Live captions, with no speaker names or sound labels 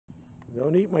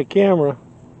Don't eat my camera.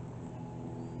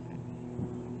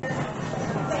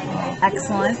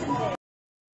 Excellent.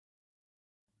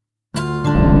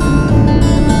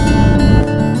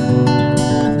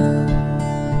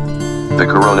 The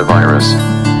coronavirus,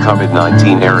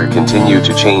 COVID-19 era continue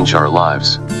to change our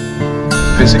lives.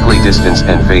 Physically distance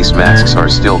and face masks are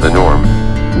still the norm.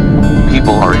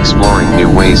 People are exploring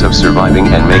new ways of surviving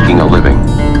and making a living.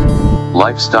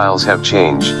 Lifestyles have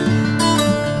changed.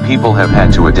 People have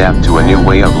had to adapt to a new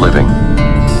way of living.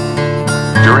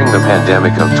 During the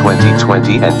pandemic of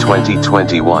 2020 and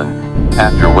 2021,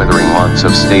 after weathering months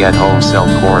of stay-at-home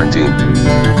self-quarantine,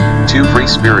 two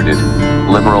free-spirited,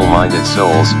 liberal-minded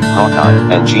souls,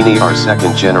 Hawkeye and Jeannie, are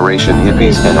second-generation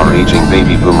hippies and are aging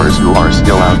baby boomers who are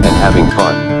still out and having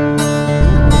fun.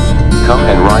 Come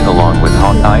and ride along with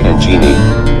Hawkeye and Jeannie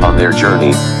on their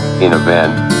journey in a van,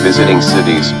 visiting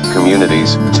cities,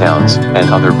 communities, towns,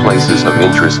 and other places of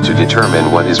interest to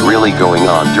determine what is really going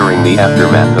on during the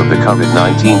aftermath of the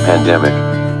COVID-19 pandemic.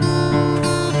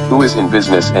 Who is in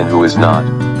business and who is not?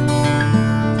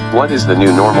 What is the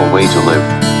new normal way to live?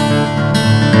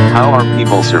 How are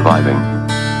people surviving?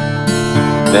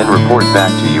 Then report back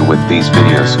to you with these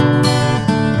videos.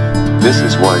 This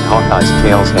is what Hawkeye's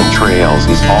Tales and Trails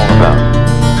is all about.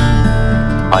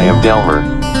 I am Delmer,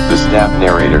 the staff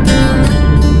narrator.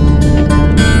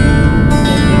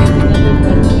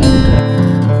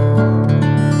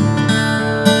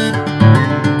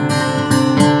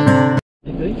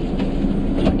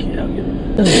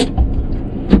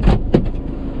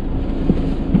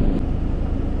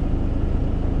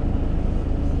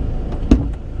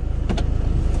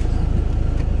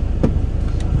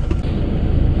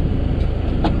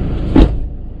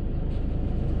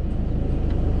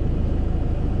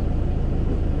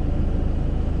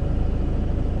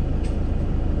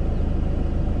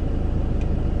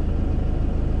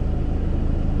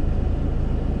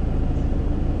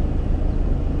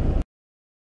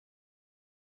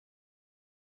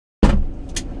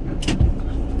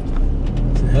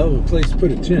 Hell of a place to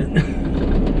put a tent.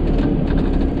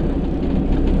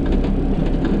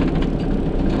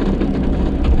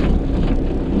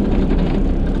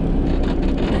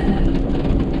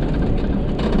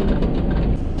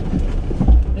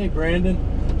 Hey Brandon,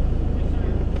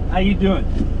 how you doing?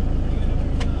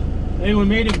 Hey, we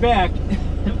made it back.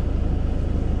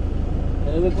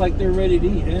 They look like they're ready to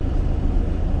eat, huh?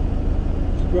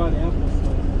 Just brought apple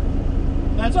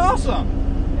slice. That's awesome.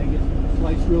 I guess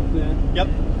slice real thin. Yep.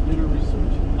 Did our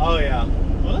research. Oh yeah.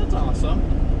 Well, that's awesome.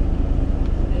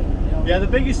 Yeah, the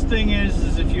biggest thing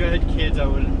is if you had kids,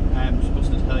 I'm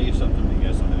supposed to tell you something, but you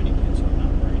guys don't have any kids, so I'm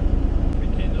not worried.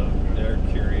 Your kids, they're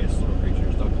curious little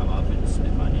creatures. They'll come up and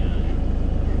sniff on you.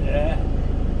 Yeah.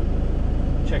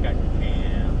 Check out your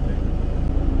camp.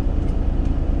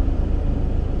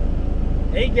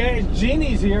 Hey guys,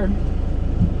 Jeannie's here.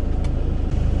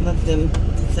 Let them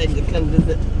decide to come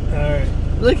visit. Alright.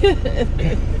 Look at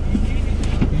it.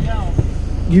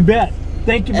 You bet.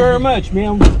 Thank you very much,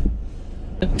 ma'am.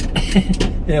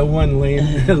 Yeah, one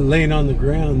laying on the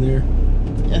ground there.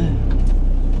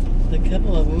 A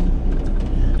couple of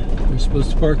them. We're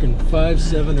supposed to park in 5,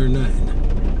 7, or 9.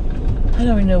 I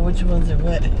don't even know which ones are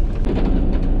what.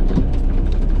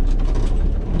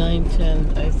 9,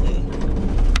 10, I see.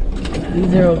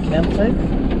 These are all campsites?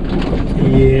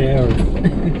 Yeah,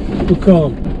 we'll call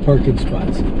them parking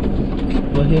spots.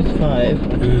 Well, here's 5.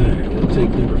 Alright, we'll take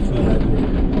number 5.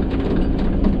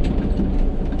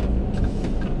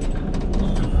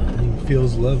 It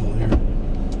feels level here.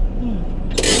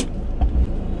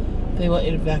 They want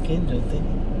you to back in, don't they?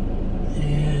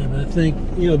 Yeah, but I think,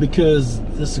 because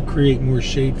this will create more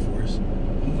shade for us.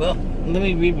 Well, let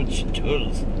me read what she told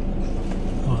us.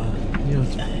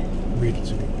 Read it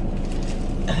to me.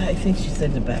 I think she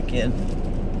said to back in.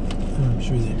 I'm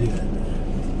sure they did.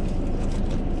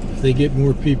 If they get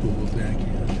more people, we'll back in.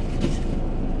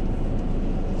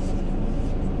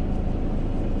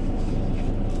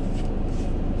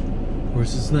 Of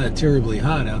course, it's not terribly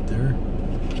hot out there.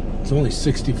 It's only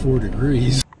 64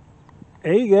 degrees.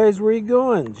 Hey guys, where you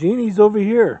going? Jeannie's over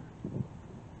here.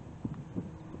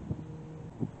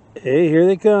 Hey, here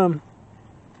they come.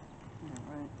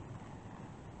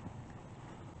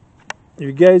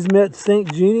 You guys met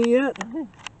St. Jeannie yet?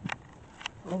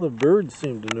 All the birds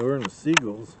seem to know her and the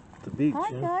seagulls at the beach.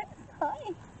 Hi guys,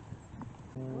 hi.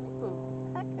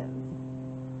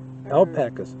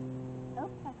 Alpacas.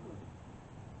 Alpacas.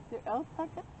 They're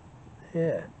alpacas?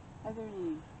 Yeah. Are there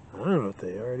any? I don't know what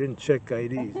they are. I didn't check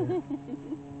IDs.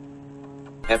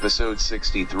 Episode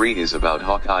 63 is about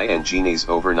Hawkeye and Jeannie's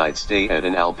overnight stay at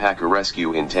an alpaca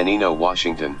rescue in Tenino,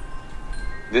 Washington.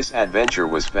 This adventure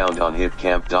was found on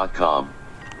hipcamp.com.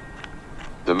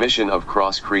 The mission of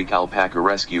Cross Creek Alpaca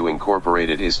Rescue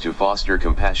Incorporated is to foster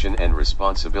compassion and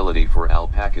responsibility for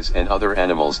alpacas and other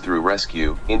animals through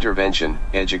rescue, intervention,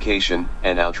 education,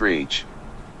 and outreach.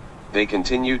 They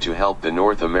continue to help the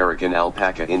North American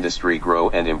alpaca industry grow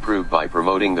and improve by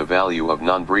promoting the value of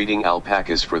non-breeding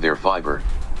alpacas for their fiber.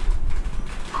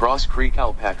 Cross Creek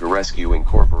Alpaca Rescue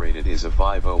Incorporated is a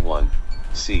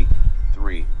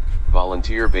 501(c)(3)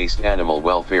 volunteer-based animal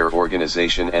welfare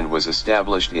organization and was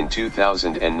established in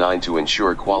 2009 to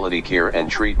ensure quality care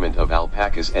and treatment of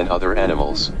alpacas and other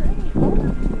animals.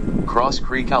 Cross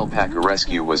Creek Alpaca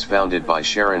Rescue was founded by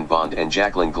Sharon Bond and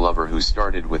Jacqueline Glover, who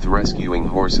started with rescuing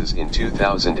horses in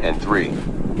 2003.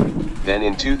 Then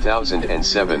in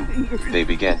 2007, they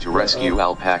began to rescue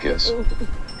alpacas.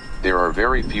 There are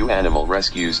very few animal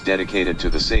rescues dedicated to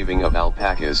the saving of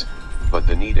alpacas, but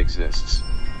the need exists.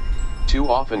 Too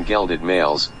often gelded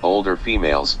males, older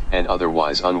females, and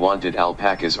otherwise unwanted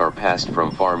alpacas are passed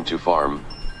from farm to farm,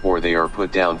 or they are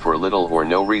put down for little or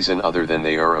no reason other than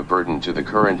they are a burden to the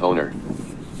current owner.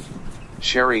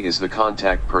 Sherry is the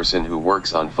contact person who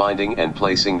works on finding and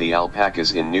placing the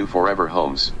alpacas in new forever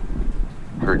homes.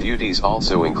 Her duties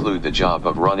also include the job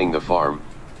of running the farm.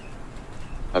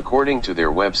 According to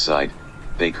their website,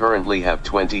 they currently have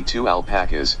 22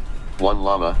 alpacas, 1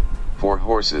 llama, 4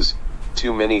 horses,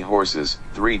 2 mini horses,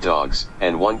 3 dogs,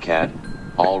 and 1 cat,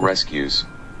 all rescues.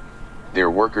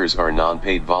 Their workers are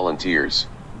non-paid volunteers.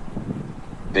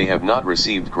 They have not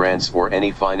received grants or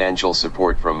any financial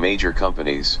support from major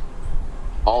companies.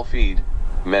 All feed,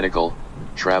 medical,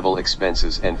 travel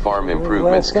expenses and farm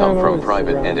improvements come from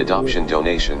private and adoption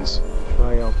donations.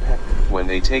 When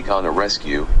they take on a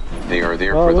rescue, they are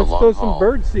there for the long haul,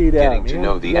 getting to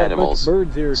know the animals,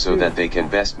 so that they can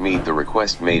best meet the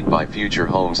request made by future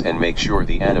homes and make sure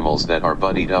the animals that are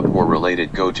buddied up or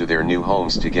related go to their new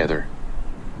homes together.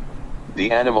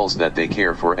 The animals that they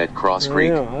care for at Cross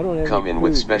Creek come in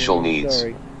with special needs.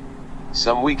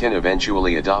 Some we can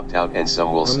eventually adopt out and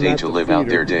some will stay to live out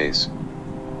their days.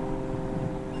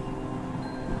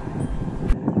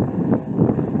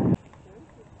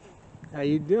 How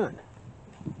you doing?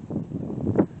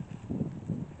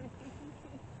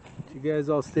 You guys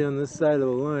all stay on this side of the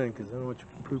line because I don't want you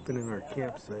pooping in our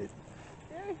campsite.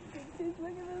 There, look at this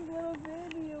little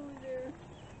baby over there.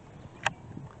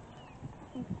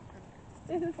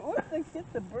 It's forced to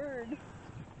get the bird.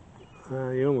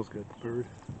 You almost got the bird.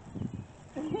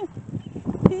 Let's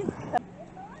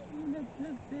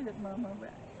sit it, Mama.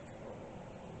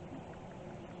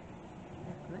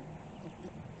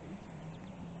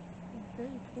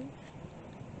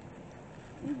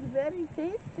 It's very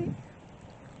tasty.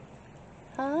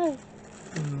 Hi.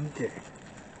 Okay.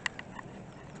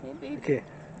 Hey, baby. Okay.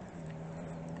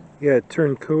 You gotta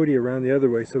turn Cody around the other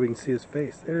way so we can see his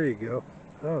face. There you go.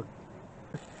 Oh.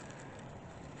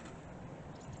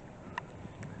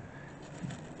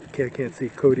 Okay, I can't see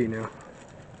Cody now.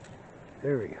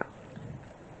 There we go.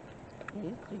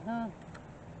 Tasty, huh?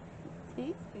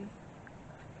 Tasty.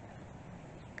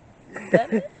 Is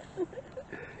that it?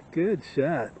 Good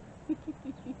shot.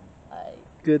 Hi.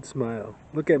 Good smile.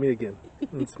 Look at me again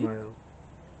and smile.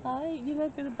 Hi. You're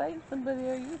not gonna bite somebody,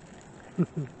 are you?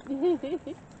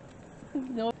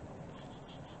 No.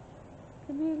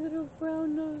 Come here, little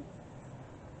brown nose.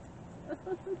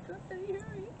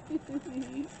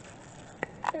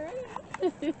 Hurry.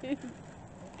 Hurry.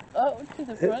 Oh, to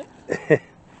the front.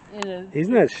 He's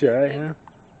not shy, huh?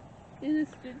 In a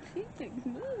strategic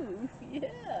move,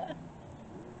 yeah.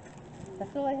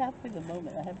 That's all I have for the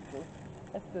moment. I have to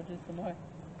go do some more.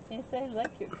 Yes, I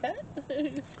like your cut.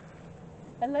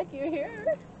 I like your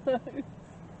hair.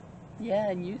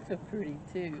 Yeah, and you're so pretty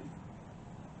too.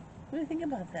 What do you think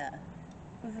about that?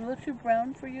 Was it a little too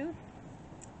brown for you?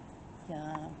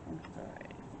 Yeah, I'm sorry.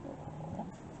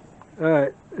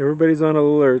 Alright, everybody's on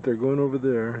alert. They're going over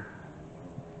there.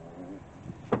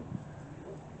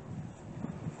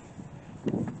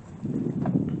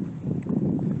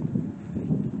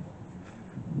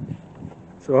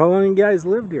 So how long you guys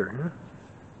lived here, huh?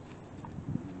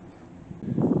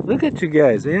 Look at you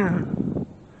guys, yeah.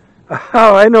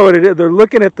 Oh, I know what it is. They're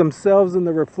looking at themselves in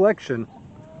the reflection.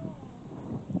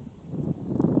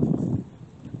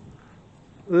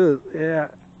 Ugh, yeah.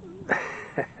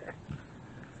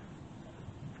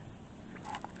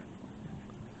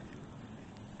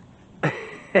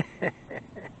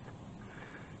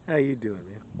 How you doing,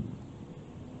 man?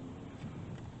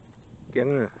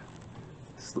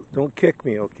 Don't kick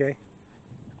me, okay?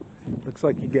 Looks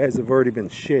like you guys have already been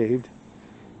shaved.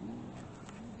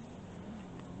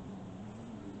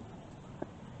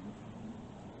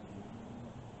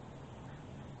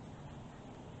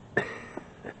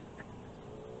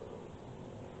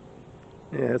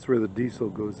 Yeah, that's where the diesel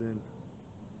goes in.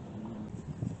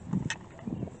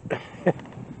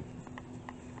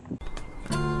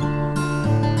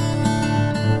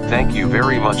 Thank you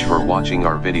very much for watching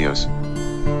our videos.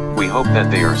 We hope that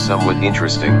they are somewhat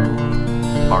interesting.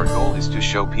 Our goal is to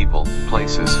show people,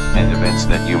 places, and events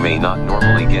that you may not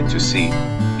normally get to see,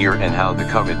 hear, and how the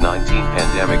COVID-19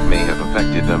 pandemic may have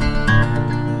affected them.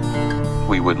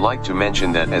 We would like to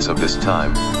mention that as of this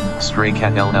time, Stray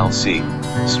Cat LLC,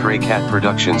 Stray Cat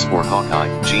Productions, or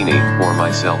Hawkeye, Jeannie, or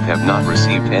myself have not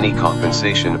received any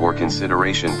compensation or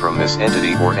consideration from this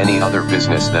entity or any other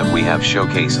business that we have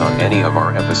showcased on any of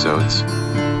our episodes.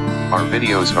 Our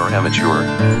videos are amateur,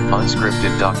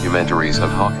 unscripted documentaries of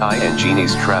Hawkeye and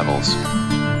Jeannie's travels.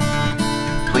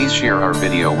 Please share our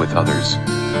video with others.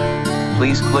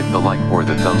 Please click the like or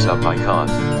the thumbs up icon.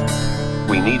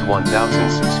 We need 1,000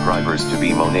 subscribers to be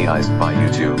monetized by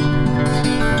YouTube.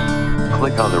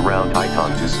 Click on the round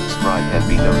icon to subscribe and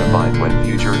be notified when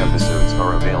future episodes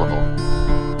are available.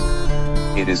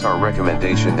 It is our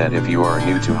recommendation that if you are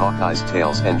new to Hawkeye's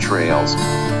Tales and Trails,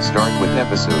 start with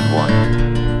episode 1.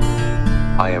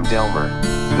 I am Delmer,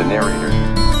 the narrator.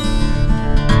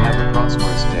 Have a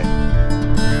prosperous day.